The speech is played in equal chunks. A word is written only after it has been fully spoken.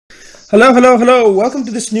Hello, hello, hello. Welcome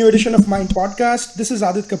to this new edition of Mind Podcast. This is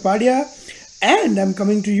Aadit Kapadia, and I'm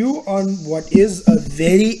coming to you on what is a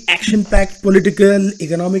very action-packed political,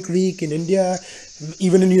 economic week in India,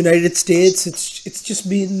 even in the United States. It's just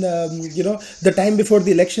been the time before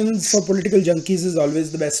the elections for political junkies is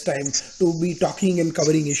always the best time to be talking and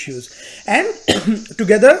covering issues. And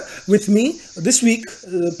together with me this week,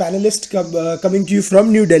 the panelist coming to you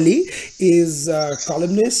from New Delhi is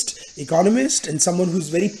columnist, economist, and someone who's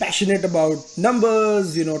very passionate about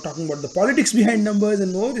numbers, talking about the politics behind numbers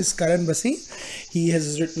and more, is Karan Bhasin. He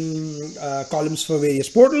has written columns for various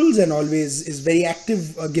portals and always is very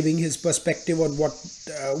active, giving his perspective on what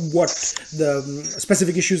the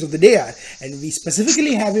specific issues of the day are. And we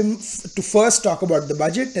specifically have him to first talk about the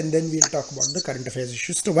budget, and then we'll talk about the current affairs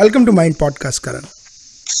issues. So welcome to Mind Podcast, Karan.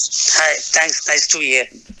 Hi, thanks. Nice to hear.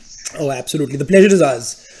 Oh, absolutely. The pleasure is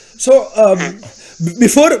ours. So,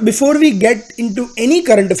 before we get into any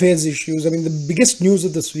current affairs issues, I mean, the biggest news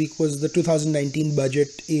of this week was the 2019 budget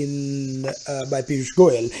by Piyush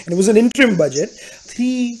Goyal, and it was an interim budget.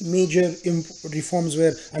 Three major reforms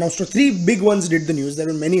were announced, or three big ones did the news. There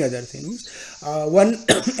were many other things. One,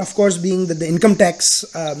 of course, being that the income tax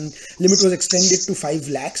limit was extended to 5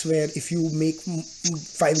 lakhs, where if you make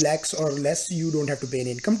 5 lakhs or less, you don't have to pay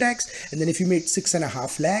any income tax. And then if you made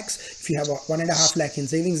 6.5 lakhs, if you have 1.5 lakh in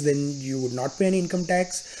savings, then you would not pay any income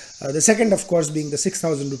tax. The second, of course, being the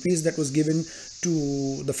 6,000 rupees that was given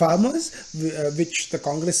to the farmers, which the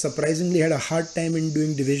Congress surprisingly had a hard time in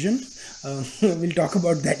doing division. We'll talk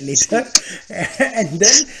about that later.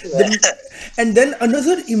 and then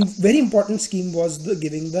another very important scheme was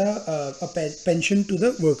giving a pension to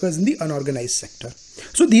the workers in the unorganized sector.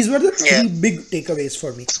 So these were the three big takeaways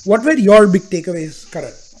for me. What were your big takeaways,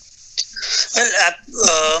 Karan? Well,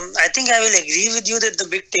 I think I will agree with you that the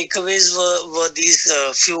big takeaways were these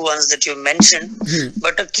few ones that you mentioned.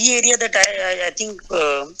 But a key area that I think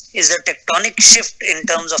is a tectonic shift in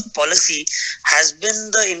terms of policy has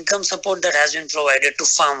been the income support that has been provided to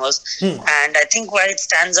farmers. And I think why it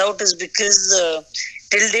stands out is because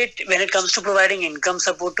till date, when it comes to providing income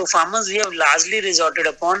support to farmers, we have largely resorted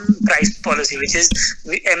upon price policy, which is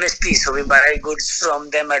MSP. So we buy goods from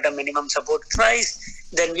them at a minimum support price.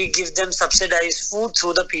 Then we give them subsidized food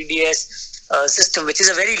through the PDS system, which is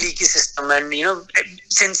a very leaky system. And,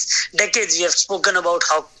 since decades, we have spoken about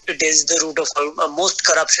how it is the root of most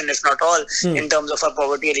corruption, if not all, in terms of our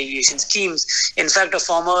poverty alleviation schemes. In fact, a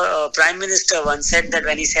former prime minister once said that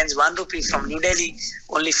when he sends 1 rupee from New Delhi,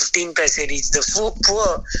 only 15 paise reach the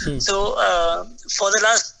poor. So for the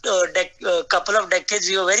last couple of decades,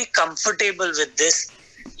 we were very comfortable with this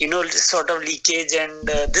sort of leakage, and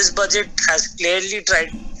this budget has clearly tried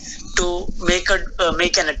to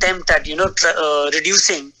make an attempt at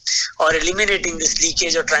reducing or eliminating this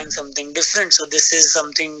leakage or trying something different. So this is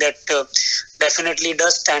something that definitely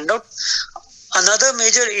does stand out. Another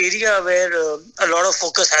major area where a lot of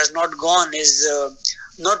focus has not gone is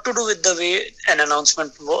not to do with the way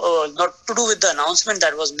not to do with the announcement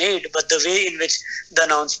that was made, but the way in which the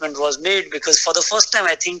announcement was made. Because for the first time,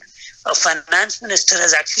 I think a finance minister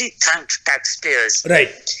has actually thanked taxpayers. Right.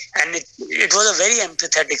 And it was a very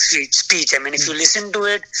empathetic speech. I mean, if you listen to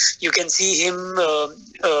it, you can see him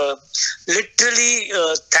literally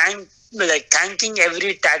thanking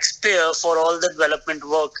every taxpayer for all the development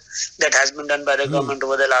work that has been done by the government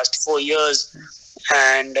over the last 4 years.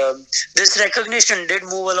 And this recognition did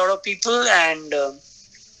move a lot of people. And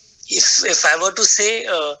if I were to say,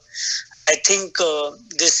 I think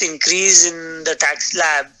this increase in the tax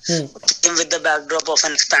slab came with the backdrop of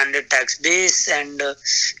an expanded tax base, and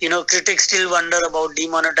critics still wonder about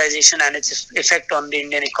demonetization and its effect on the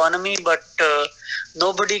Indian economy, but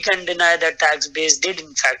nobody can deny that tax base did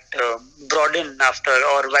in fact broaden after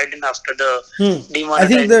or widen after the demonetization. I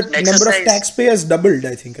think the number of taxpayers doubled,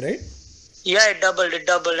 I think, right? Yeah, it doubled,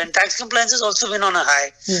 and tax compliance has also been on a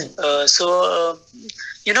high.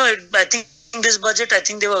 I think this budget, I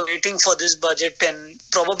think they were waiting for this budget, and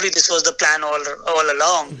probably this was the plan all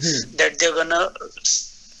along, that they're going to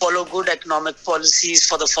follow good economic policies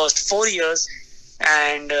for the first 4 years,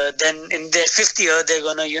 and then in their 5th year, they're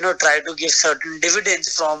going to, try to give certain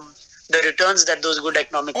dividends from the returns that those good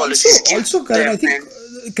economic policies give. Also, Karan, I think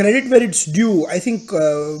credit where it's due. I think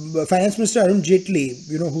Finance Minister Arun Jaitley,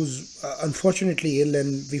 who's unfortunately ill,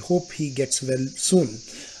 and we hope he gets well soon.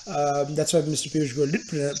 That's why Mr. Piyush Goyal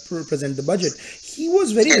did present the budget. He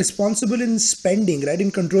was very responsible in spending, right,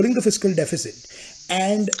 in controlling the fiscal deficit.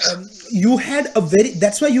 And you had a very,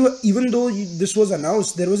 that's why even though this was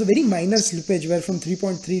announced, there was a very minor slippage where from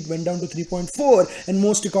 3.3 it went down to 3.4, and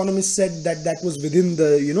most economists said that that was within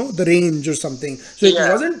the, the range or something. So it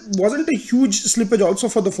wasn't a huge slippage also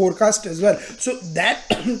for the forecast as well. So that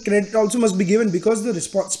credit also must be given, because the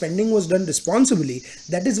spending was done responsibly.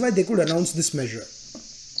 That is why they could announce this measure.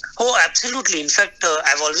 Oh, absolutely. In fact,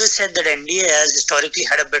 I've always said that NDA has historically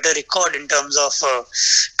had a better record in terms of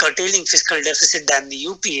curtailing fiscal deficit than the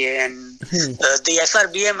UPA. And the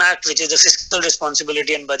FRBM Act, which is the Fiscal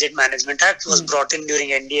Responsibility and Budget Management Act, was brought in during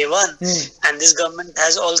NDA 1. And this government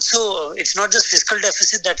has also, it's not just fiscal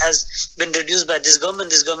deficit that has been reduced by this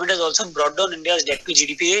government. This government has also brought down India's debt to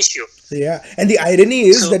GDP ratio. Yeah, and the irony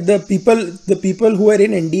is that the people who are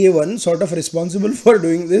in NDA 1, sort of responsible for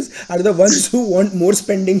doing this, are the ones who want more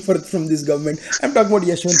spending from this government. I'm talking about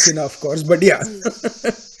Yashwant Sinha, of course, but yeah.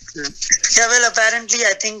 Yeah, well, apparently,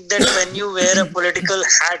 I think that when you wear a political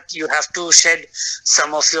hat, you have to shed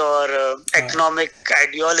some of your economic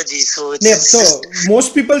ideology. So, so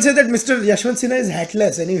most people say that Mr. Yashwant Sinha is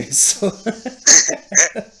hatless, anyways. So.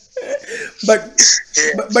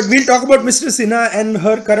 But we'll talk about Mr. Sinha and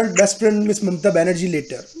her current best friend, Miss Mamata Banerjee,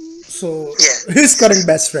 later. So his current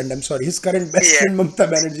best friend, friend, Mamata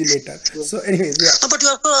Banerjee, later. So anyways, No, but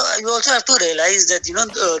you also have to realize that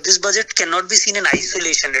this budget cannot be seen in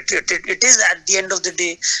isolation. It is at the end of the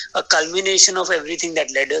day a culmination of everything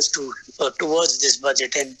that led us towards this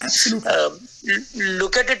budget. And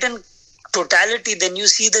look at it in totality, then you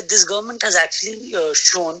see that this government has actually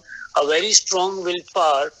shown a very strong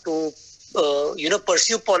willpower to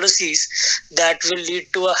pursue policies that will lead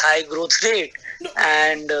to a high growth rate.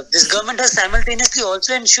 And this government has simultaneously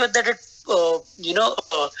also ensured that it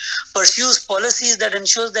pursues policies that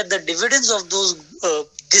ensures that the dividends of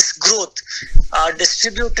this growth are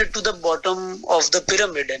distributed to the bottom of the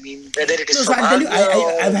pyramid. I mean, whether it is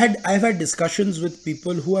I've had discussions with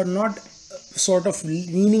people who are not sort of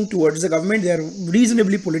leaning towards the government. They are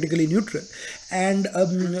reasonably politically neutral, and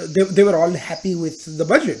they were all happy with the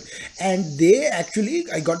budget. And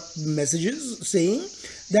I got messages saying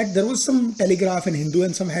that there was some Telegraph and Hindu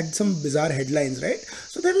and some had some bizarre headlines, right?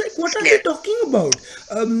 So they're like, what are they talking about?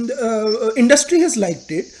 Industry has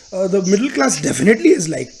liked it. The middle class definitely has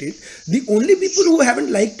liked it. The only people who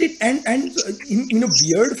haven't liked it, and in a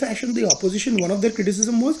weird fashion, the opposition, one of their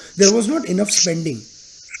criticism was there was not enough spending.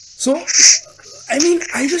 So, I mean,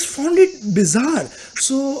 I just found it bizarre.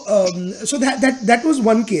 So that was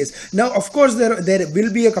one case. Now, of course, there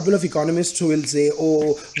will be a couple of economists who will say,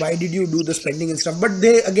 "Oh, why did you do the spending and stuff?" But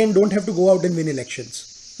they again don't have to go out and win elections.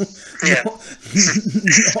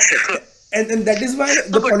 And that is why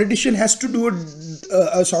the politician has to do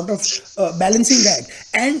a sort of balancing act.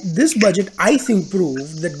 And this budget, I think,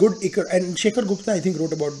 proved that and Shekhar Gupta, I think,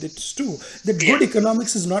 wrote about this too, that good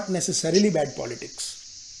economics is not necessarily bad politics.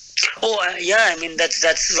 Oh, I mean,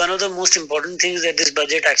 that's one of the most important things that this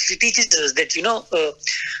budget actually teaches us, that,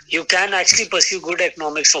 you can actually pursue good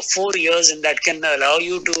economics for 4 years, and that can allow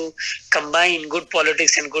you to combine good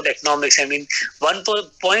politics and good economics. I mean,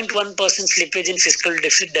 1.1% slippage in fiscal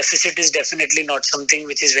deficit is definitely not something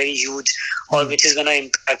which is very huge or which is going to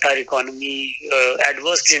impact our economy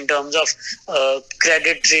adversely in terms of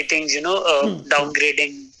credit ratings,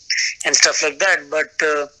 downgrading and stuff like that. But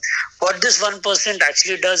what this 1%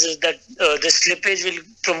 actually does is that the slippage will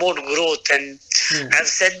promote growth. And I've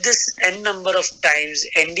said this n number of times.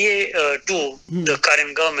 NDA 2, the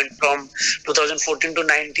current government from 2014 to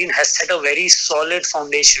 19, has set a very solid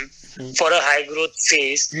foundation for a high growth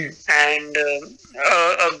phase. And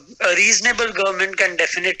a reasonable government can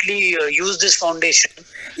definitely use this foundation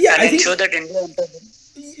and ensure that India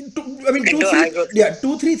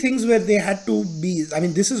two, three things where they had to be. I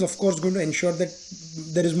mean, this is of course going to ensure that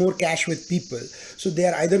there is more cash with people. So they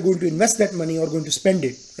are either going to invest that money or going to spend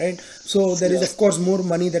it, right? So there is of course more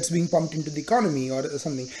money that's being pumped into the economy or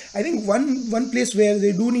something. I think one place where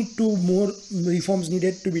they do need more reforms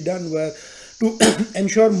needed to be done were to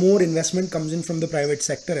ensure more investment comes in from the private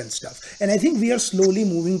sector and stuff. And I think we are slowly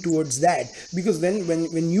moving towards that, because then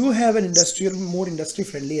when you have an more industry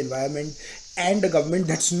friendly environment and a government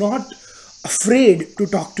that's not afraid to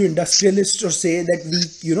talk to industrialists or say that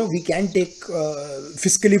we can take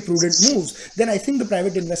fiscally prudent moves, then I think the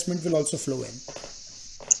private investment will also flow in.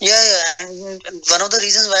 Yeah, and one of the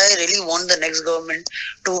reasons why I really want the next government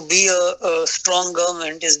to be a strong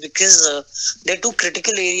government is because there are two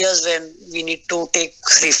critical areas where we need to take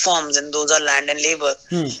reforms, and those are land and labor.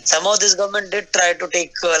 Somehow this government did try to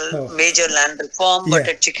take major land reform, but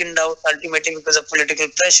it chickened out ultimately because of political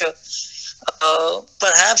pressure.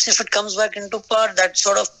 Perhaps if it comes back into power, that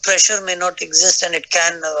sort of pressure may not exist, and it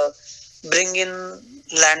can bring in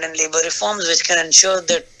land and labor reforms, which can ensure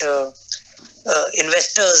that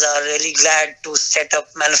investors are really glad to set up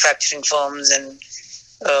manufacturing firms and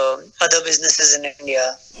other businesses in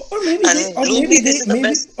India.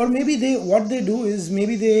 Or maybe what they do is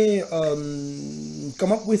maybe they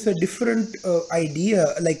come up with a different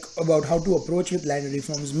idea, like about how to approach with land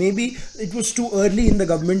reforms. Maybe it was too early in the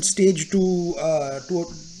government stage to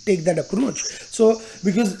take that approach. So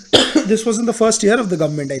because this was in the first year of the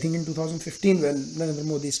government, I think in 2015, when Narendra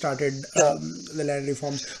Modi started the land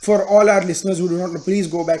reforms. For all our listeners who do not know, please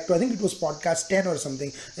go back to, I think it was podcast 10 or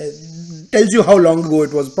something. Tells you how long ago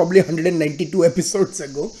it was, probably 192 episodes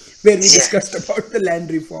ago, where we discussed about the land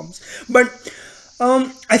reforms. But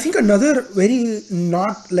I think another very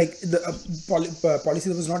not like the policy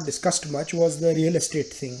that was not discussed much was the real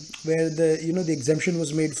estate thing, where the exemption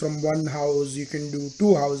was made from one house, you can do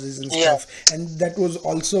two houses and stuff, and that was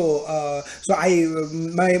also so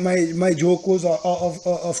my joke was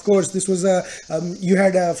of course this was you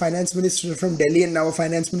had a finance minister from Delhi and now a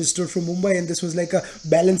finance minister from Mumbai, and this was like a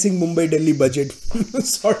balancing Mumbai-Delhi budget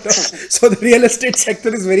sort of. So the real estate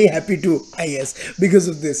sector is very happy too, I guess, because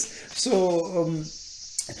of this. So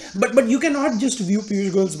but you cannot just view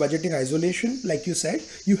Piyush Goyal's budget in isolation, like you said.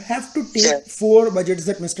 You have to take four budgets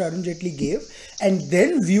that Mr. Arun Jaitley gave and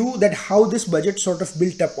then view that how this budget sort of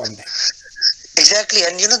built up on that. Exactly,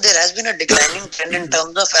 and there has been a declining trend in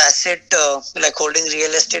terms of asset, like holding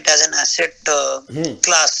real estate as an asset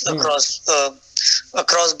class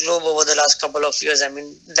across globe over the last couple of years. I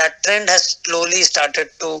mean, that trend has slowly started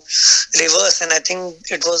to reverse, and I think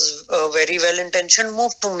it was a very well-intentioned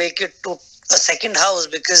move to make it to a second house,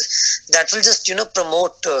 because that will just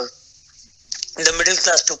promote the middle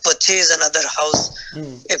class to purchase another house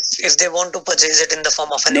if they want to purchase it in the form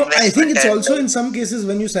of an investment. I think it's also in some cases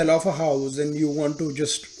when you sell off a house and you want to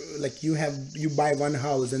just like you buy one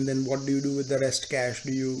house, and then what do you do with the rest cash?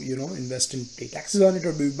 Do you invest and pay taxes on it,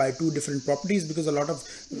 or do you buy two different properties? Because a lot of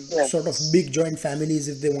sort of big joint families,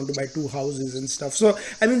 if they want to buy two houses and stuff. So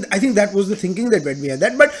I mean, I think that was the thinking that went behind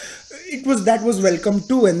that, but that was welcome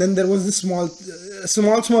too. And then there was this small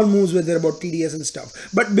moves where there about TDS and stuff.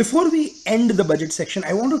 But before we end the budget section,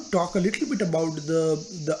 I want to talk a little bit about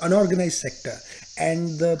the unorganized sector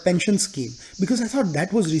and the pension scheme, because I thought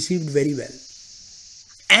that was received very well.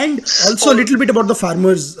 And also a little bit about the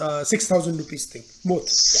farmers 6,000 rupees thing. Both.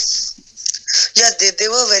 Yeah, they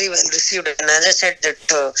were very well received. And as I said, that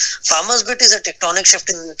farmers bit is a tectonic shift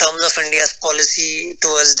in terms of India's policy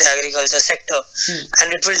towards the agriculture sector.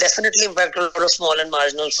 And it will definitely impact a lot of small and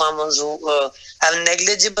marginal farmers who have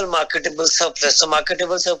negligible marketable surplus. So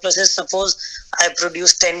marketable surplus is, suppose I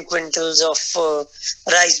produce 10 quintals of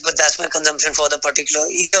rice, but that's my consumption for the particular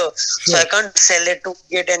year. So I can't sell it to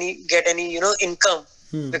get any income.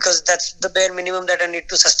 Because that's the bare minimum that I need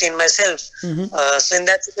to sustain myself. So in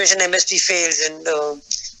that situation, MSP fails, and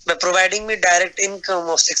by providing me direct income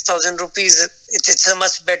of 6,000 rupees, it's a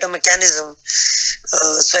much better mechanism.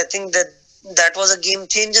 So I think that was a game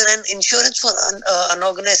changer. And insurance for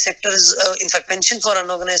unorganized sector is, in fact, pension for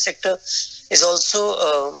unorganized sector is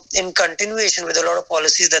also in continuation with a lot of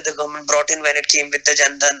policies that the government brought in when it came with the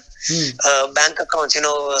Jan Dhan bank accounts.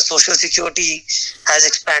 Social security has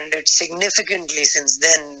expanded significantly since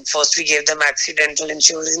then. First, we gave them accidental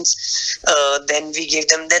insurance, then we gave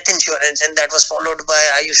them death insurance, and that was followed by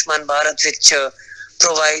Ayushman Bharat, which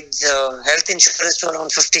provides health insurance to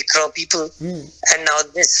around 50 crore people. And now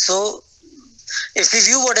this. So if we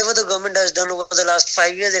view whatever the government has done over the last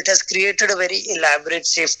 5 years, it has created a very elaborate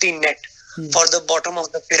safety net for the bottom of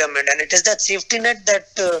the pyramid, and it is that safety net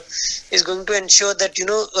that is going to ensure that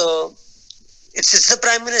it's the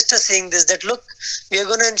Prime Minister saying this, that look, we are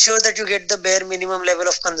going to ensure that you get the bare minimum level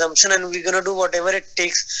of consumption, and we're going to do whatever it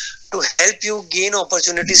takes to help you gain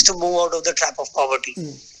opportunities to move out of the trap of poverty.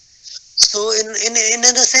 So in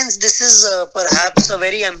a sense, this is perhaps a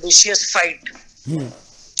very ambitious fight.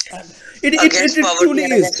 It truly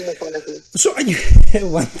is. So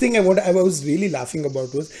one thing I was really laughing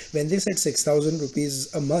about was when they said 6,000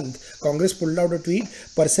 rupees a month, Congress pulled out a tweet,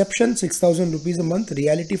 perception 6,000 rupees a month,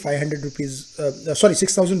 reality 500 rupees,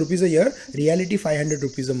 6,000 rupees a year, reality 500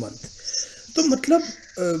 rupees a month. So matlab,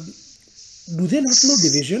 do they not know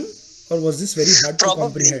division, or was this very hard to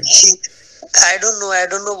comprehend? I don't know. I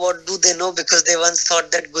don't know what do they know, because they once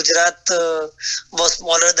thought that Gujarat was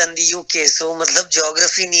smaller than the UK. So, मतलब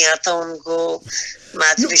geography नहीं आता उनको,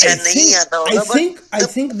 math No, भी शायद नहीं आता होगा. I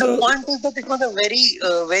But think the point is that it was a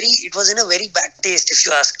it was in a very bad taste, if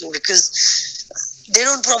you ask me, because they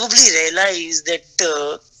don't probably realize that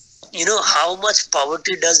how much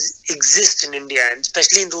poverty does exist in India, and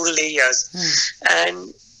especially in rural areas.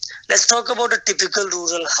 And let's talk about a typical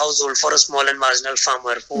rural household for a small and marginal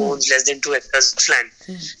farmer who owns less than 2 hectares of land.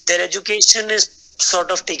 Their education is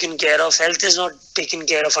sort of taken care of. Health is not taken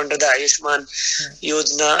care of under the Ayushman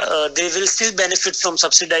Yojana. They will still benefit from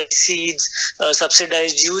subsidized seeds,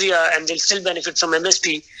 subsidized urea, and they'll still benefit from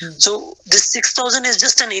MSP. So this 6,000 is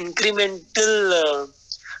just an incremental,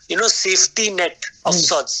 safety net of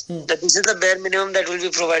sorts. That this is the bare minimum that will be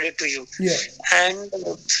provided to you. Yeah. And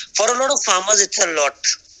for a lot of farmers, it's a lot.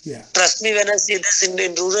 Yeah. Trust me when I say this, in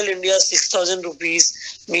rural India, 6,000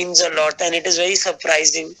 rupees means a lot, and it is very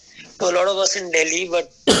surprising to a lot of us in Delhi.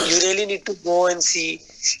 But you really need to go and see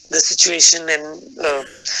the situation,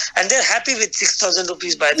 and they're happy with 6,000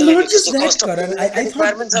 rupees, by the way, Not because just the that, cost of Karan. the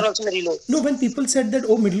requirements are also very low. No, when people said that,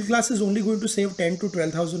 middle class is only going to save 10 to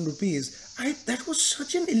 12,000 rupees, that was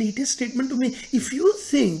such an elitist statement to me. If you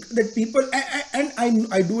think that people,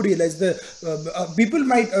 I do realize that people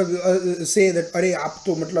might say that, "Arey, aap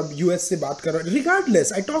to matlab US se baat kar rahe ho."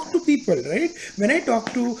 Regardless, I talk to people, right? When I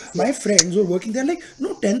talk to my friends who are working, they're like,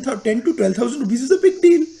 "No, 10 to 12,000 rupees is a big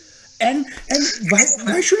deal." And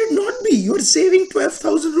why should it not be? You're saving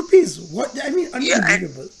 12,000 rupees. What? I mean,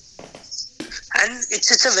 unbelievable. And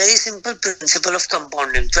it's a very simple principle of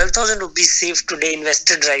compounding. 12,000 rupees saved today,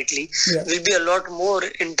 invested rightly, will be a lot more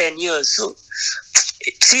in 10 years. So,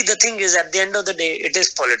 see, the thing is, at the end of the day, it is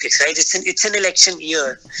politics, right? It's an election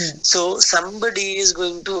year. So, somebody is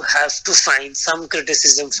going to have to find some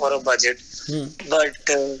criticism for a budget. But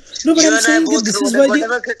no, but you I'm and I saying both that know that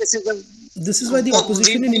whatever criticism... This is why the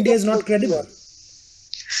opposition in India is not credible.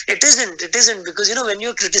 It isn't, because when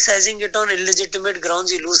you're criticizing it on illegitimate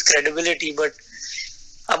grounds, you lose credibility. But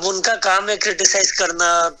अब उनका काम है criticize करना,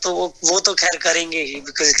 तो वो तो खैर करेंगे ही,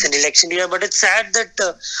 because it's an election year. But it's sad that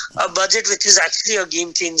a budget which is actually a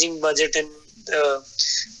game-changing budget, and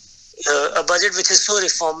a budget which is so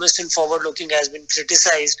reformist and forward-looking has been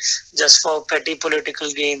criticized just for petty political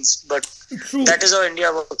gains. But True. That is how India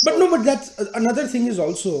works. But no, but that's another thing is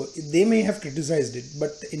also, they may have criticized it,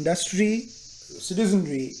 but the industry,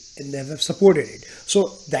 citizenry, and they have supported it. So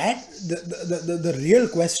that the real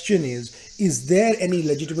question is there any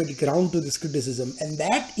legitimate ground to this criticism? And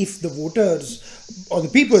that if the voters or the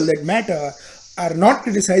people that matter are not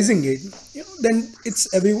criticizing it, then it's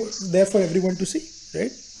there for everyone to see,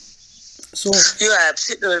 right? So I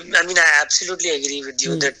absolutely agree with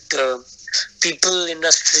you that people,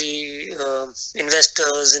 industry,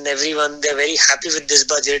 investors, and everyone, they're very happy with this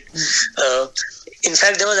budget. In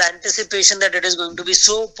fact, there was anticipation that it is going to be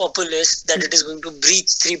so populist that it is going to breach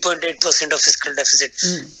 3.8% of fiscal deficit.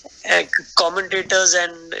 Commentators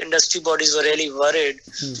and industry bodies were really worried.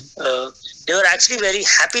 They were actually very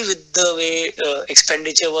happy with the way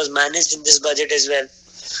expenditure was managed in this budget as well.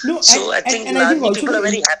 No, so I think people are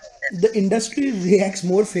very happy. The industry reacts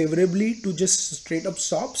more favorably to just straight up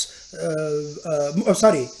SOPs.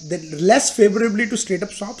 Less favorably to straight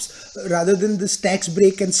up SOPs rather than this tax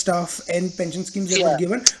break and stuff and pension schemes that were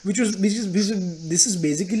given, this is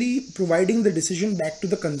basically providing the decision back to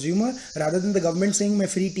the consumer rather than the government saying, "मैं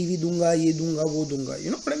free TV दूंगा, ये दूंगा, वो दूंगा."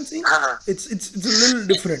 You know what I'm saying? It's a little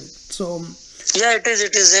different. So. Yeah, it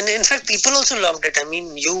is. And in fact, people also loved it. I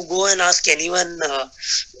mean, you go and ask anyone,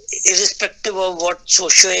 irrespective of what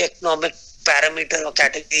socio-economic parameter or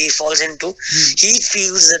category he falls into, he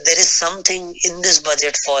feels that there is something in this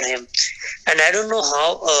budget for him. And I don't know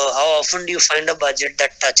how often do you find a budget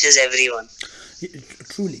that touches everyone.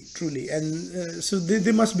 Truly. And so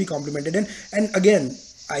they must be complimented. And again,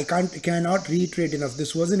 I cannot reiterate enough,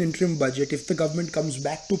 this was an interim budget. If the government comes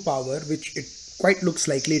back to power, which it quite looks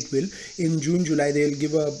likely it will, in June, July, they'll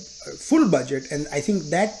give a full budget, and I think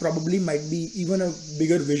that probably might be even a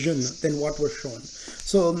bigger vision than what was shown.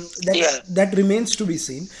 So that remains to be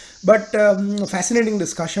seen. But fascinating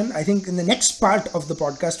discussion. I think in the next part of the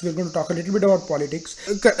podcast, we're going to talk a little bit about politics.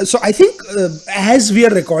 So I think as we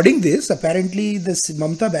are recording this, apparently this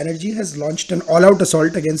Mamata Banerjee has launched an all-out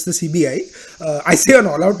assault against the CBI. I say an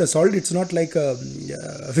all-out assault. It's not like a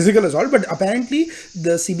physical assault, but apparently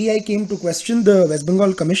the CBI came to question the West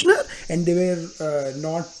Bengal commissioner, and they were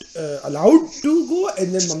not allowed to go,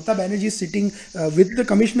 and then Mamata Banerjee is sitting with the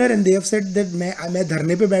commissioner, and they have said that मैं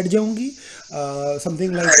धरने पे बैठ जाऊंगी,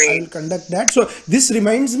 something like I will conduct that. So this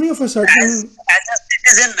reminds me of a certain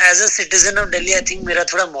as a citizen of Delhi, I think मेरा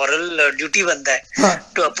थोड़ा moral duty बनता है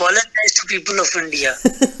to apologize to people of India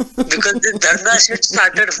because the dharna shit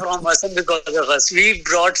started from us and because of us. We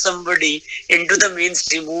brought somebody into the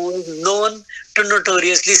mainstream who is known to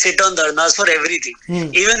notoriously sit on dharnas for everything.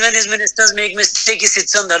 Even when his ministers make mistake, he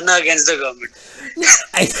sits on dharna against the government.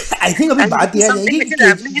 I think अभी बात यह आ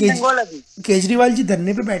जाएगी केजरीवाल जी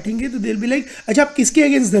धरने पे बैठेंगे तो they'll be like, अच्छा आप किसके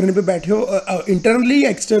अगेंस्ट धरने पे बैठे हो, internally या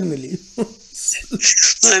externally?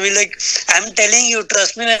 I mean, like, I'm telling you,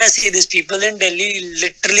 trust me when I say this, people in Delhi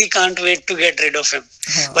literally can't wait to get rid of him.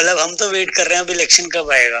 मतलब हम तो वेट कर रहे हैं अब इलेक्शन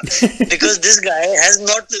कब आएगा, because this guy has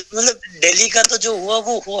not, मतलब दिल्ली का तो जो हुआ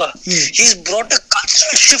वो हुआ. He's brought a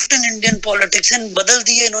cultural shift in Indian politics and बदल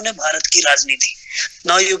दी है इन्होंने भारत की राजनीति.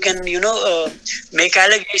 Now you can, make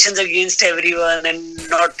allegations against everyone and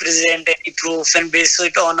not present any proof and base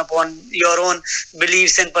it upon your own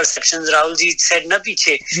beliefs and perceptions. Rahul ji said na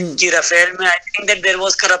piche ki Rafael mein I think that there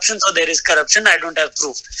was corruption, so there is corruption. I don't have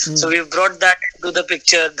proof. So we've brought that into the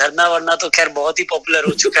picture. Dharna varna to khair बहुत ही popular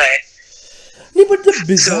हो चुका है. No, but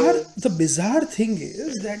the bizarre thing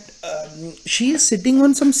is that she is sitting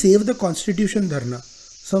on some Save the Constitution dharna.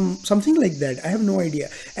 Something like that. I have no idea.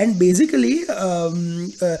 And basically,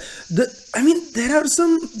 and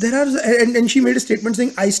she made a statement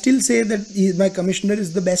saying, I still say that my commissioner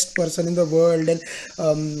is the best person in the world, and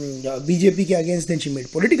BJP ke against. Then she made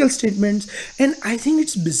political statements, and I think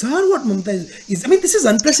it's bizarre what Mamata is. I mean, this is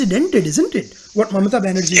unprecedented, isn't it? What Mamata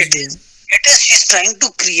Banerjee is doing. It is. She's trying to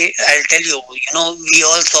create. I'll tell you. We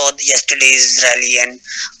all saw yesterday's rally, and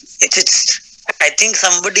it's. I think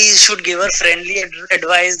somebody should give her friendly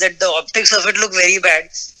advice that the optics of it look very bad.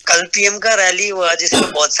 कल PM का rally हुआ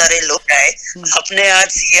जिसमें बहुत सारे लोग आए, अपने आज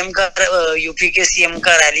सीएम का यूपी के सीएम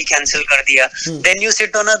का रैली कैंसिल कर दिया. Then you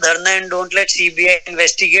sit on a dharna and don't let CBI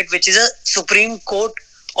investigate, which is a Supreme Court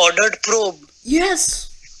ordered probe. Yes.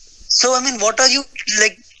 So I mean, what are you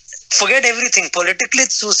like? Forget everything. Politically,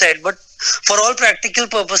 it's suicide. But for all practical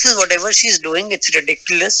purposes, whatever she's doing, it's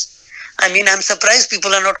ridiculous. I mean, I'm surprised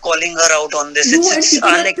people are not calling her out on this. No, it's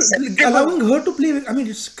unacceptable. Allowing her to play, I mean,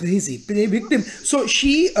 it's crazy. Play victim. So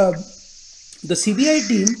the CBI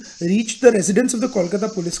team reached the residence of the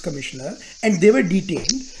Kolkata Police Commissioner and they were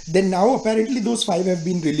detained. Then now apparently those 5 have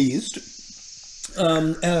been released.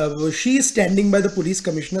 She is standing by the police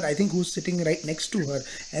commissioner, I think, who's sitting right next to her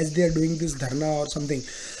as they are doing this dharna or something.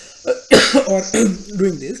 Or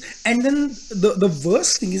doing this, and then the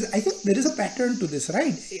worst thing is, I think there is a pattern to this,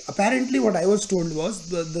 right? Apparently what I was told was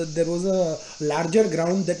there was a larger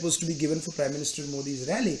ground that was to be given for Prime Minister Modi's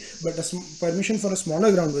rally, but permission for a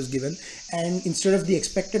smaller ground was given, and instead of the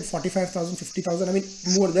expected 45,000, 50,000, I mean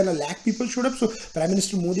more than 1 lakh people showed up. So Prime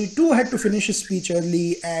Minister Modi too had to finish his speech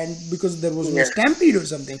early, and because there was no stampede or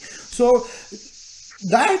something. So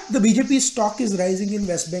that the BJP stock is rising in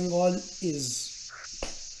West Bengal is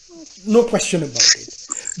no question about it.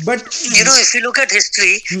 But if you look at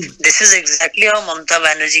history, this is exactly how Mamata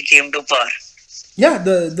Banerjee came to power. Yeah,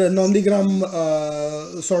 the Nandigram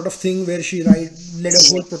sort of thing where she led a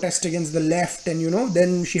whole protest against the left, and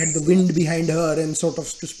then she had the wind behind her and sort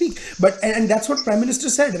of to speak. But and that's what Prime Minister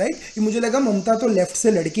said, right? मुझे लगा ममता तो left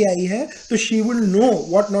से लड़के आई है, तो she will know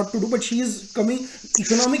what not to do. But she is coming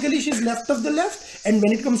economically, she is left of the left, and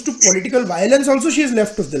when it comes to political violence, also she is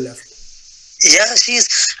left of the left. Yeah, she is.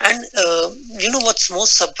 And what's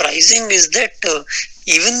most surprising is that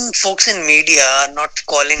even folks in media are not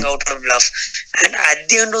calling out her bluff. And at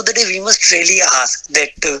the end of the day, we must really ask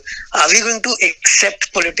that are we going to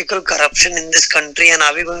accept political corruption in this country, and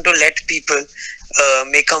are we going to let people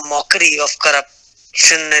make a mockery of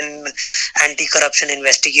corruption and anti-corruption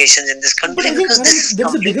investigations in this country? But I think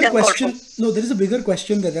there's a bigger question. No, there is a bigger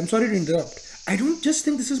question there. I'm sorry to interrupt. I don't just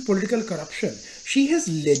think this is political corruption. She has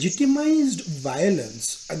legitimized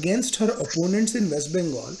violence against her opponents in West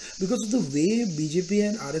Bengal because of the way BJP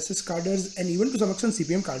and RSS cadres and even to some extent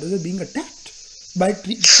CPM cadres are being attacked by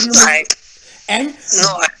and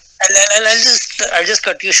no, I'll just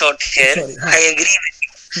cut you short here. Sorry. I agree with you.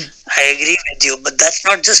 I agree with you, but that's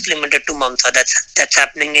not just limited to Mamata. That's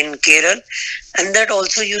happening in Kerala, and that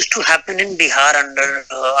also used to happen in Bihar under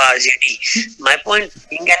RJD. My point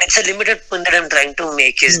being, and it's a limited point that I'm trying to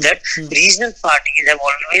make, is that regional parties have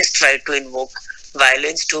always tried to invoke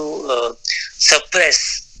violence to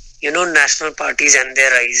suppress, national parties and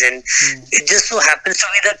their rise. And it just so happens to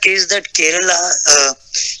be the case that Kerala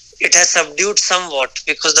it has subdued somewhat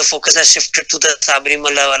because the focus has shifted to the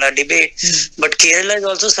Sabrimala wala debate. But Kerala is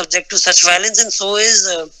also subject to such violence, and so is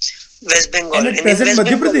West Bengal. And at In present, West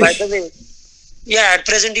Madhya Bengal, by Pradesh. the way, yeah, at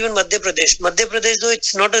present even Madhya Pradesh. Madhya Pradesh, though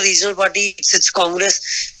it's not a regional party, it's Congress,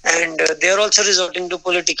 and they are also resorting to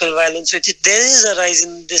political violence. Which there is a rise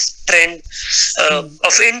in this trend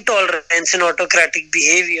of intolerance and autocratic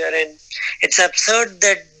behavior, and it's absurd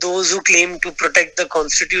that those who claim to protect the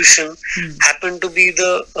constitution happen to be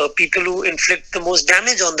the people who inflict the most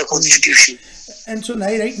damage on the constitution. And so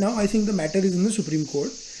right now, I think the matter is in the Supreme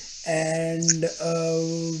Court, and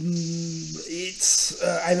it's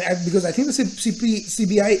because I think the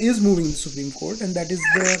CBI is moving the Supreme Court, and that is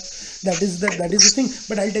the thing.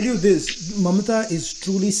 But I'll tell you this: Mamata is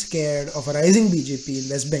truly scared of a rising BJP in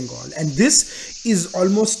West Bengal, and this is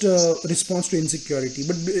almost a response to insecurity.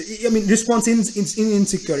 But I mean, response in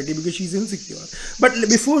insecurity because she's insecure. But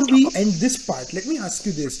before we end this part, let me ask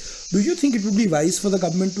you this: do you think it would be wise for the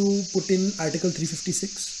government to put in Article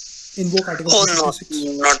 356? Invoke Article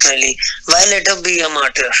 356? No, not really. Why let her be a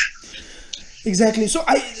martyr? Exactly. So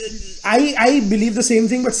I believe the same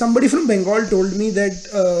thing, but somebody from Bengal told me that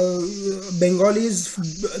Bengalis.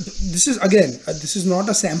 This is not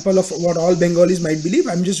a sample of what all Bengalis might believe.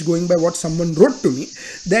 I'm just going by what someone wrote to me.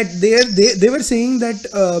 That they were saying that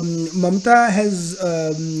Mamata has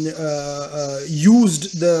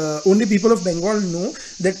used the only people of Bengal know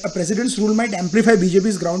that a president's rule might amplify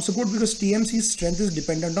BJP's ground support because TMC's strength is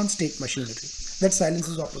dependent on state machinery. That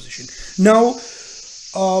silences opposition. Now.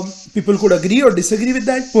 People could agree or disagree with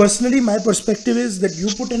that. Personally, my perspective is that you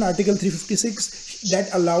put in Article 356 that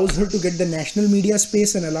allows her to get the national media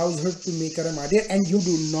space and allows her to make her a martyr, and you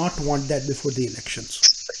do not want that before the elections.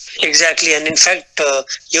 Exactly, and in fact,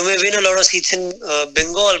 you may win a lot of seats in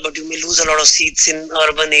Bengal, but you may lose a lot of seats in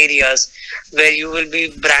urban areas where you will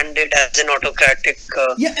be branded as an autocratic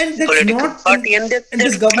political party. And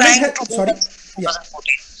this government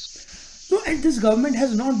No, and this government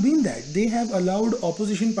has not been that. They have allowed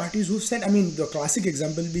opposition parties who said, I mean, the classic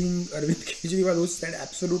example being Arvind Kejriwal, who said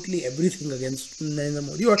absolutely everything against Narendra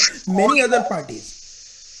Modi, or many other parties.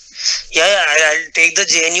 Yeah, I'll take the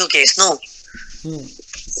JNU case, no?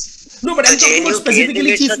 No, but I'm talking about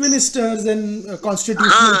specifically chief ministers and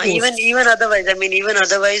constitutional posts. Even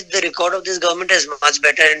otherwise, the record of this government is much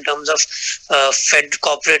better in terms of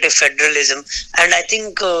cooperative federalism. And I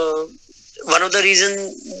think one of the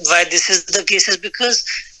reasons why this is the case is because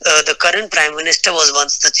the current prime minister was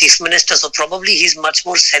once the chief minister, so probably he's much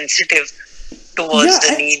more sensitive towards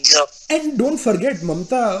the needs of. And don't forget,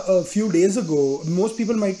 Mamata a few days ago, most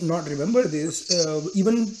people might not remember this,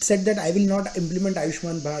 even said that I will not implement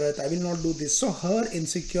Ayushman Bharat, I will not do this. So her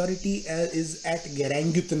insecurity is at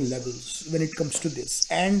Garangutan levels when it comes to this.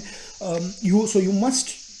 And you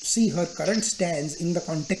must see her current stance in the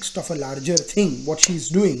context of a larger thing, what she's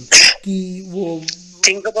doing.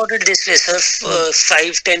 Think about it this way, sir.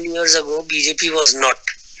 5-10 years ago, BJP was not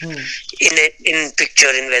in picture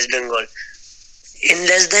in West Bengal. In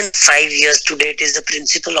less than 5 years today, it is the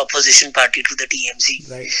principal opposition party to the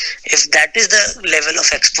TMC. Right. If that is the level of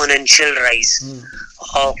exponential rise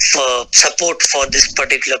of support for this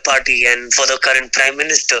particular party and for the current prime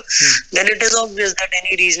minister, then it is obvious that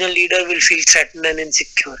any regional leader will feel threatened and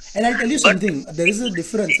insecure. And I'll tell you something, there is a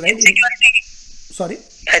difference, right? Sorry?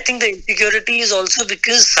 I think the insecurity is also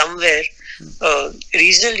because somewhere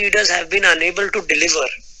regional leaders have been unable to deliver,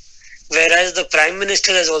 whereas the prime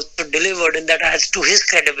minister has also delivered, and that adds to his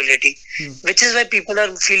credibility, which is why people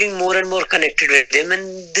are feeling more and more connected with him. And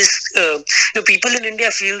this, people in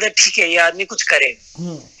India feel that ye aadmi kuch kare.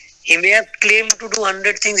 He may have claimed to do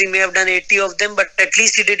 100 things, he may have done 80 of them, but at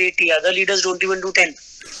least he did 80. Other leaders don't even do 10.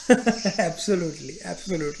 Absolutely.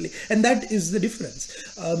 And that is the difference.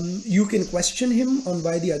 You can question him on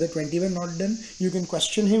why the other 20 were not done. You can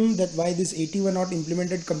question him that why this 80 were not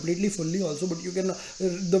implemented completely fully also, but you can,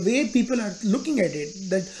 the way people are looking at it,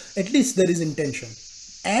 that at least there is intention.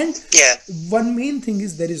 And one main thing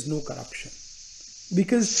is there is no corruption.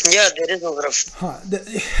 Because there is no corruption.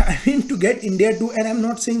 I mean, to get India to, and I'm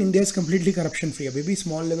not saying India is completely corruption free, maybe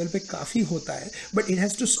small level pe काफी होता है, but it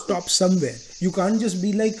has to stop somewhere. You can't just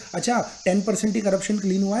be like, अच्छा 10% ही corruption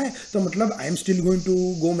clean हुआ है, तो मतलब I am still going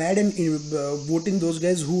to go mad and vote in those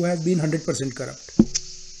guys who have been 100% corrupt.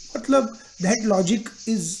 मतलब that logic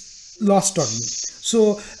is lost on me.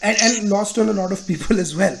 So and lost on a lot of people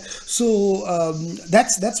as well. So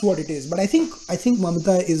that's what it is. But I think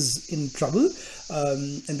Mamata is in trouble.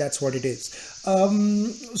 And that's what it is.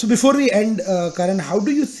 So before we end, Karan, how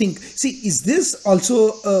do you think? See, is this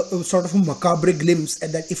also a sort of a macabre glimpse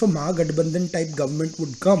at that if a Mahagathbandhan type government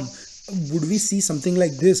would come, would we see something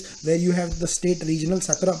like this where you have the state regional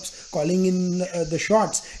satraps calling in the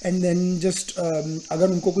shots and then just अगर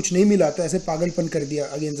उनको कुछ नहीं मिला तो ऐसे पागलपन कर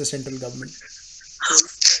दिया against the central government?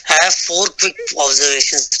 I have 4 quick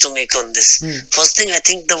observations to make on this. First thing, I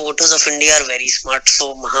think the voters of India are very smart,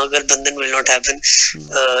 so Mahagathbandhan will not happen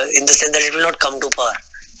in the sense that it will not come to power.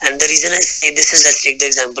 And the reason I say this is, let's take the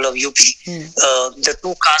example of UP. The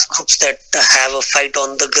 2 caste groups that have a fight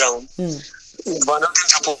on the ground, one of them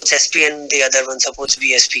supports SP and the other one supports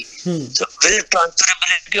BSP. So will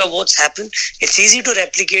transferability of votes happen? It's easy to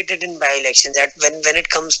replicate it in by-elections. That when it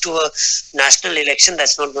comes to a national election,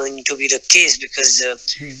 that's not going to be the case, because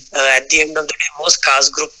at the end of the day, most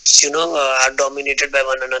caste groups, are dominated by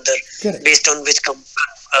one another. Correct. Based on which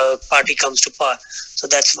party comes to power. So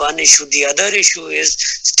that's one issue. The other issue is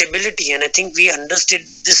stability, and I think we understood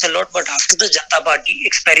this a lot, but after the Janata Party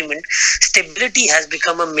experiment, stability has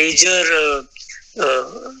become a major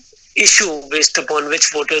issue based upon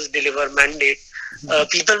which voters deliver mandate.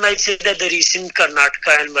 People might say that the recent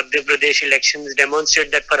Karnataka and Madhya Pradesh elections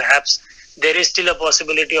demonstrate that perhaps there is still a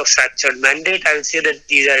possibility of fractured mandate. I would say that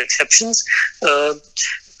these are exceptions.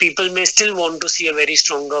 People may still want to see a very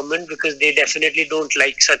strong government because they definitely don't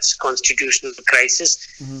like such constitutional crisis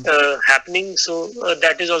happening. So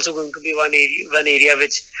that is also going to be one area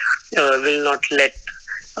which will not let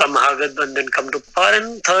Mahagathbandhan come to power.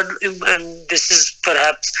 And third, and this is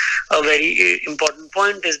perhaps a very important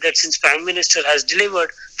point, is that since Prime Minister has delivered,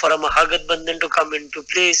 for a Mahagathbandhan to come into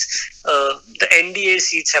place, the NDA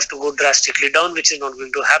seats have to go drastically down, which is not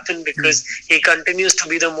going to happen because he continues to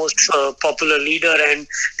be the most popular leader and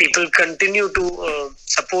people continue to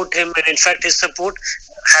support him. And in fact, his support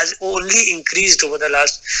has only increased over the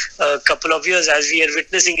last couple of years, as we are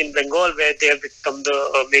witnessing in Bengal, where they have become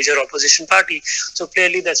the major opposition party. So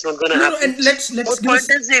clearly, that's not going to happen. And let's Fourth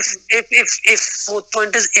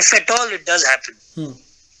point is, if at all it does happen,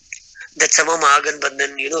 that Sama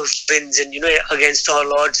Mahagathbandhan, wins and, against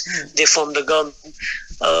all odds, they form the government.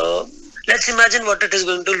 Let's imagine what it is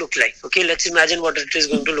going to look like. Okay, let's imagine what it is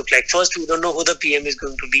going to look like. First, we don't know who the PM is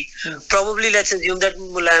going to be. Probably, let's assume that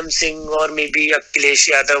Mulayam Singh or maybe Akhilesh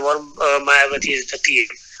Yadav or Mayawati is the PM.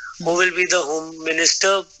 Who will be the Home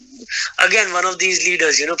Minister? Again, one of these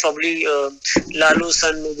leaders, probably Lalu's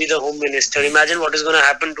son will be the Home Minister. Imagine what is going to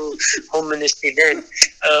happen to Home Ministry then.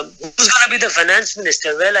 Who's going to be the Finance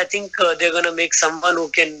Minister? Well, I think they're going to make someone who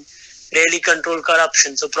can really control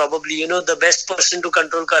corruption. So probably, the best person to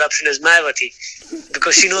control corruption is Mayawati,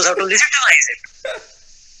 because she knows how to legitimize it.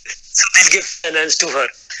 So they'll give finance to her.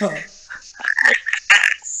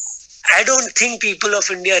 I don't think people of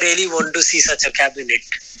India really want to see such a cabinet.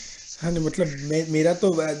 मेरा तो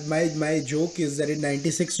my joke is that in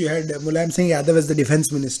 96 you had Mulayam Singh Yadav as the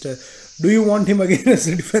defense minister. Do you want him again as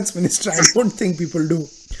the defense minister? I don't think people do.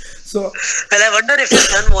 So, well, I wonder if his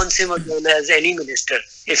son wants him again as any minister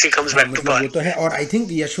if he comes back to power. और I think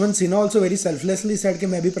Yashwant Sinha also very selflessly said कि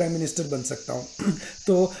मैं भी prime minister बन सकता हूँ.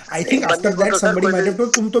 So I think after that somebody might have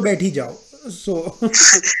told तुम तो बैठ ही जाओ. So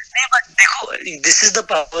but देखो, this is the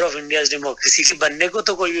power of India's democracy कि बनने को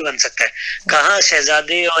तो कोई भी बन सकता है. कहाँ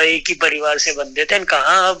शहजादे और एक ही परिवार से बनते थे,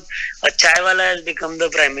 कहाँ अब a चाय वाला has become the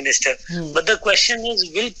prime minister. But the question is,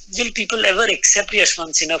 will people ever accept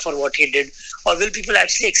Yashwant Sinha for what he did, or will people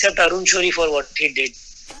actually accept Arun Shourie for what he did?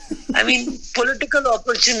 I mean, political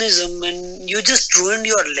opportunism, and you just ruined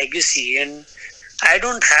your legacy. And I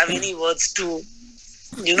don't have any words to.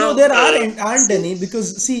 No, there aren't any,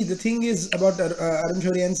 because see, the thing is about Arun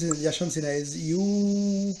Shourie and Yashwant Sinha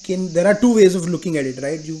is there are two ways of looking at it,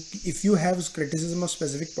 right? If you have criticism of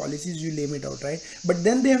specific policies, you lay it out, right? But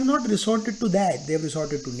then they have not resorted to that. They have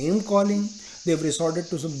resorted to name calling. They have resorted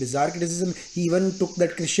to some bizarre criticism. He even took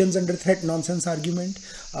that Christians under threat nonsense argument.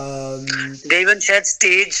 They even shared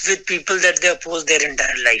stage with people that they opposed their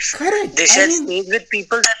entire life. Correct. They shared stage with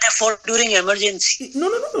people that they fought during emergency.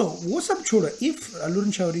 No. वो सब छोड़ो. If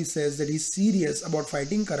Arun Shourie says that he's serious about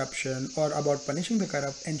fighting corruption or about punishing the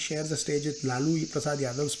corrupt and shares the stage with Lalu Prasad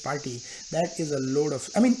Yadav's party, that is a load of.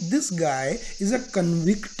 I mean, this guy is a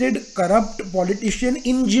convicted corrupt politician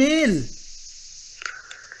in jail.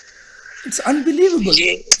 It's unbelievable.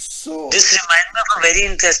 So this reminds me of a very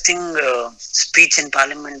interesting speech in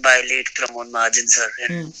Parliament by late Pramod Mahajan sir.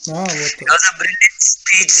 It was a brilliant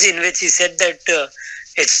speech in which he said that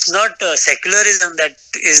it's not secularism that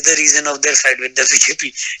is the reason of their fight with the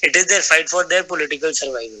BJP. It is their fight for their political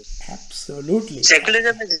survival. Absolutely.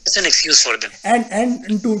 Secularism is just an excuse for them.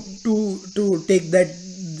 And to take that,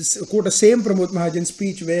 quote a same Pramod Mahajan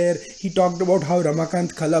speech where he talked about how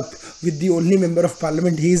Ramakant Khalap, with the only member of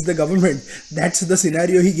parliament, he is the government. That's the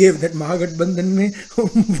scenario he gave, that Mahagathbandhan mein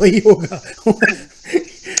wahi hoga.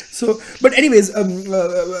 So, but anyways,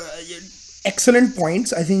 excellent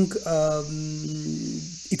points. I think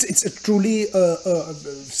it's a truly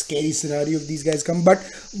scary scenario if these guys come. But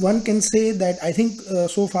one can say that I think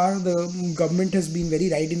so far the government has been very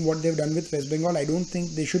right in what they've done with West Bengal. I don't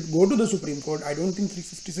think they should go to the Supreme Court. I don't think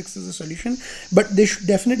 356 is a solution, but they should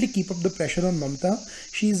definitely keep up the pressure on Mamata.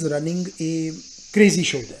 She's running a crazy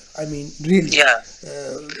show there. I mean, really. Yeah,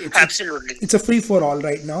 absolutely. It's a free for all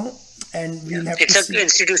right now, and we'll have it's to an see.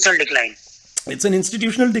 institutional decline. It's an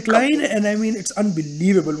institutional decline, and I mean, it's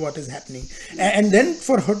unbelievable what is happening. And then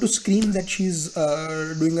for her to scream that she's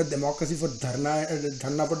doing a democracy for dharna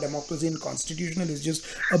for democracy and constitutional is just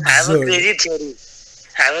absurd. I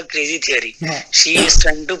have a crazy theory. Yeah. She is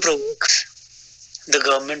trying to provoke the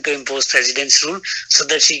government to impose president's rule so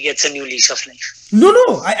that she gets a new lease of life. No,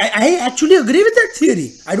 I actually agree with that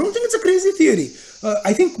theory. I don't think it's a crazy theory.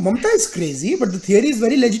 I think Mamata is crazy, but the theory is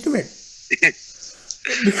very legitimate.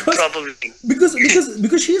 Probably because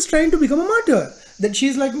she is trying to become a martyr, that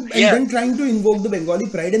she's like, and then trying to invoke the Bengali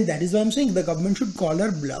pride, and that is why I'm saying the government should call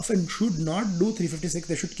her bluff and should not do 356.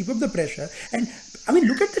 They should keep up the pressure. And I mean,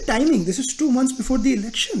 look at the timing. This is 2 months before the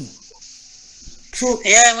election. So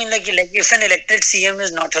I mean, like if an elected CM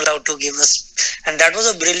is not allowed to give us, and that was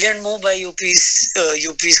a brilliant move by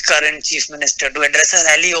UP's current chief minister to address a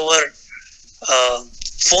rally over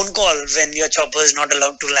phone call when your chopper is not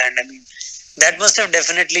allowed to land. I mean, that must have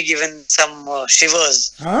definitely given some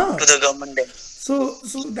shivers to the government there. So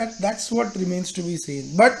that's what remains to be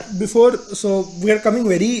seen. But we are coming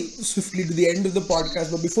very swiftly to the end of the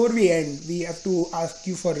podcast. But before we end, we have to ask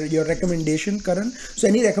you for your recommendation, Karan. So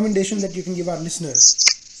any recommendation that you can give our listeners?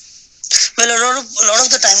 Well, a lot of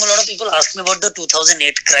the time, a lot of people ask me about the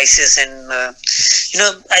 2008 crisis, and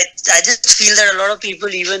I just feel that a lot of people,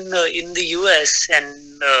 even in the US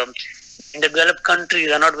and in the developed countries,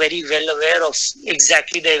 are not very well aware of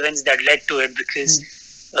exactly the events that led to it, because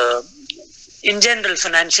in general,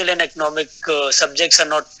 financial and economic subjects are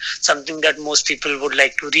not something that most people would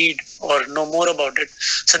like to read or know more about it.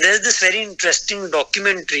 So there's this very interesting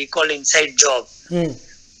documentary called Inside Job.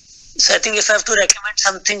 So I think if I have to recommend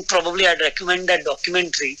something, probably I'd recommend that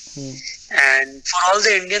documentary. And for all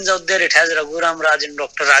the Indians out there, it has Raghuram Rajan.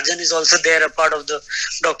 Dr. Rajan is also there, a part of the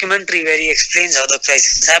documentary where he explains how the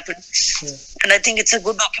crisis happened. And I think it's a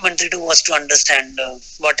good documentary to watch to understand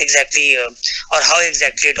what exactly or how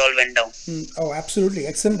exactly it all went down. Oh, absolutely.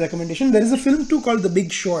 Excellent recommendation. There is a film too called The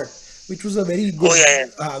Big Short, which was a very good,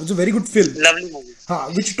 which was a very good film. Lovely movie.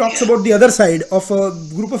 Which talks about the other side of a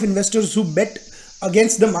group of investors who bet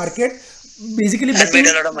against the market, basically betting,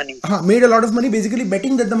 made a lot of money. Made a lot of money, basically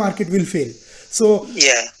betting that the market will fail. So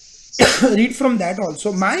read from that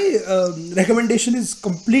also. My recommendation is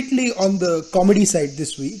completely on the comedy side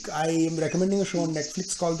this week. I am recommending a show on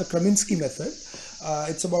Netflix called The Kraminsky Method.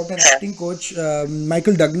 It's about an acting coach.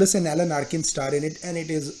 Michael Douglas and Alan Arkin star in it, and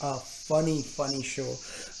it is a funny show.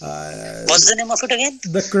 What's the name of it again?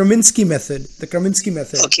 The Kraminsky Method. The Kraminsky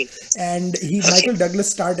Method. Okay. And Michael Douglas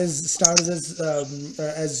stars as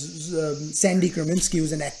Sandy Kraminsky,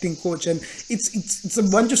 who's an acting coach, and it's a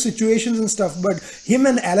bunch of situations and stuff. But him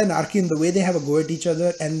and Alan Arkin, the way they have a go at each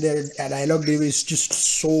other and their dialogue delivery is just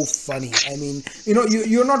so funny. I mean,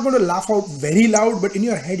 you're not going to laugh out very loud, but in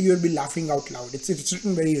your head you'll be laughing out loud. It's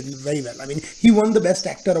written very very well. I mean, he won the Best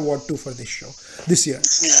Actor award too for this show this year.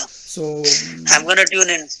 Yeah. So I'm gonna tune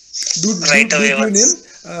in. Tune in.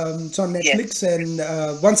 It's on Netflix, and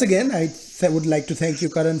once again, I would like to thank you,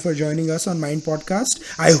 Karan, for joining us on Mind Podcast.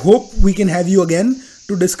 I hope we can have you again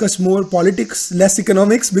to discuss more politics, less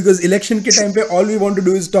economics, because election ke time pe all we want to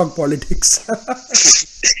do is talk politics.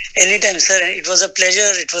 Anytime, sir. It was a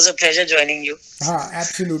pleasure. It was a pleasure joining you.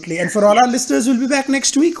 Absolutely. And for all our listeners, we'll be back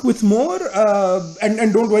next week with more.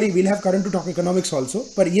 And don't worry, we'll have Karan to talk economics also.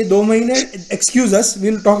 But ye 2 mahine, excuse us,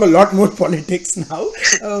 we'll talk a lot more politics now.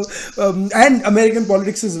 And American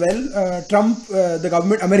politics as well. Trump,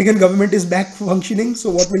 American government is back functioning. So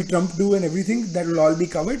what will Trump do and everything? That will all be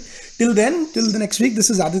covered. Till then, till the next week, this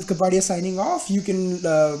is Aadit Kapadia signing off. You can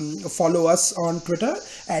follow us on Twitter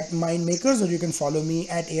at Mindmakers, or you can follow me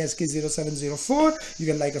at ASK0704. You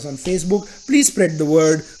can like us on Facebook. Please spread the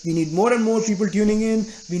word. We need more and more people tuning in.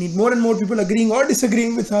 We need more and more people agreeing or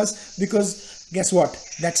disagreeing with us, because guess what?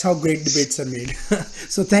 That's how great debates are made.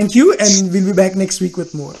 So thank you, and we'll be back next week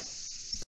with more.